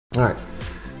All right,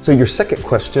 so your second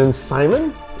question,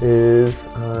 Simon, is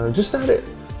just out of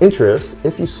interest.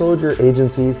 If you sold your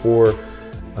agency for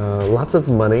lots of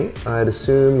money, I'd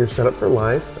assume you're set up for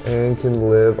life and can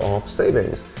live off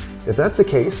savings. If that's the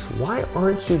case, why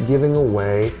aren't you giving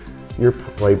away your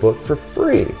playbook for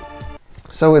free?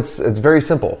 So it's very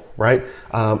simple, right?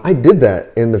 I did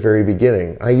that in the very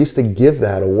beginning. I used to give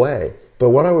that away.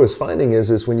 But what I was finding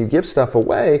is when you give stuff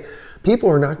away, people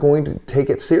are not going to take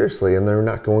it seriously and they're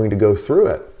not going to go through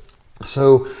it.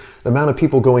 So the amount of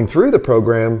people going through the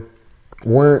program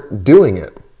weren't doing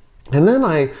it. And then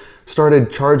I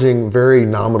started charging very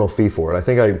nominal fee for it. I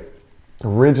think I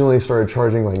originally started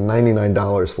charging like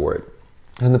 $99 for it.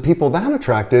 And the people that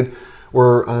attracted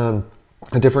were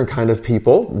a different kind of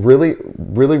people, really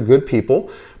good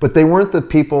people, but they weren't the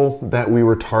people that we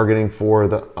were targeting for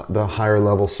the higher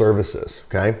level services,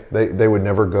 okay? They would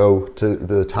never go to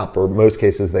the top, or in most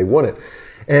cases they wouldn't.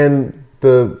 And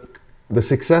the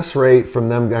success rate from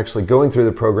them actually going through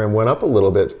the program went up a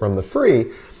little bit from the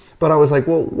free, but I was like,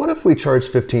 well, what if we charge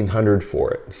 $1,500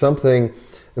 for it? Something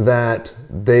that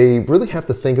they really have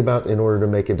to think about in order to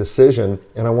make a decision,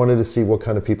 and I wanted to see what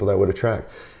kind of people that would attract.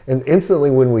 And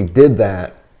instantly when we did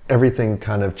that, everything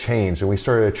kind of changed and we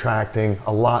started attracting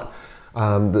a lot,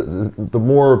 the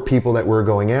more people that we're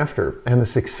going after. And the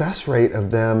success rate of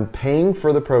them paying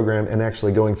for the program and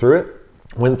actually going through it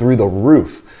went through the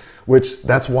roof, which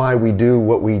that's why we do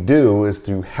what we do, is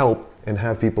to help and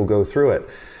have people go through it.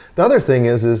 The other thing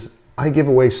is I give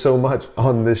away so much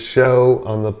on this show,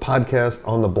 on the podcast,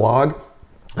 on the blog.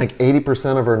 Like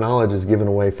 80% of our knowledge is given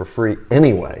away for free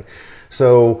anyway.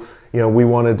 So, you know, we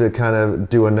wanted to kind of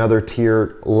do another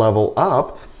tier level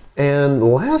up. And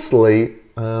lastly,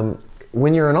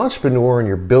 when you're an entrepreneur and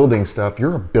you're building stuff,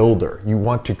 you're a builder. You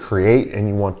want to create and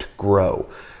you want to grow.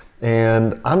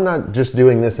 And I'm not just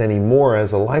doing this anymore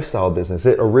as a lifestyle business.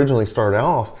 It originally started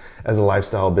off as a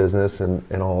lifestyle business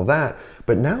and all of that.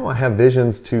 But now I have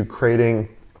visions to creating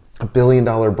a $1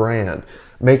 billion brand,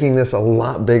 making this a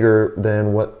lot bigger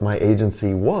than what my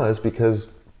agency was, because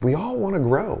we all want to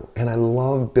grow, and I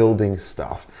love building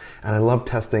stuff, and I love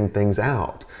testing things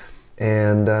out.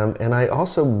 And I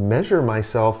also measure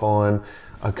myself on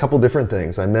a couple different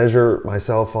things. I measure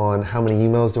myself on how many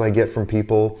emails do I get from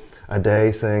people a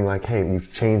day saying like, hey,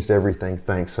 you've changed everything,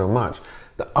 thanks so much.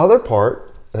 The other part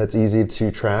that's easy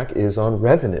to track is on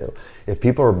revenue. If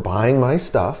people are buying my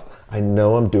stuff, I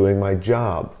know I'm doing my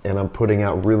job and I'm putting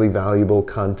out really valuable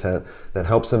content that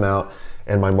helps them out,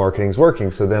 and my marketing's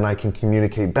working. So then I can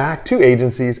communicate back to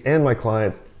agencies and my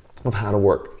clients of how to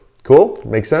work. Cool?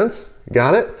 Makes sense?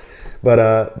 Got it?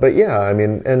 But yeah, I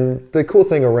mean, and the cool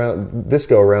thing around this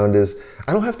go around is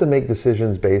I don't have to make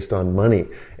decisions based on money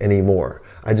anymore.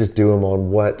 I just do them on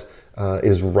what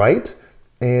is right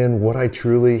and what I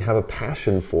truly have a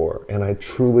passion for. And I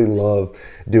truly love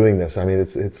doing this. I mean,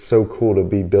 it's so cool to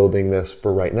be building this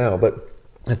for right now. But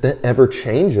if that ever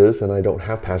changes and I don't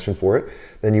have passion for it,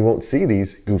 then you won't see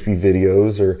these goofy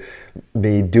videos or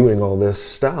me doing all this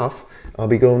stuff. I'll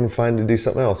be going to find to do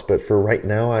something else. But for right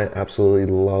now, I absolutely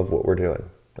love what we're doing.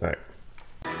 All right.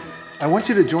 I want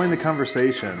you to join the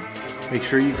conversation. Make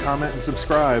sure you comment and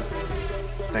subscribe.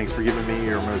 Thanks for giving me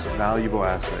your most valuable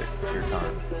asset, your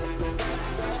time.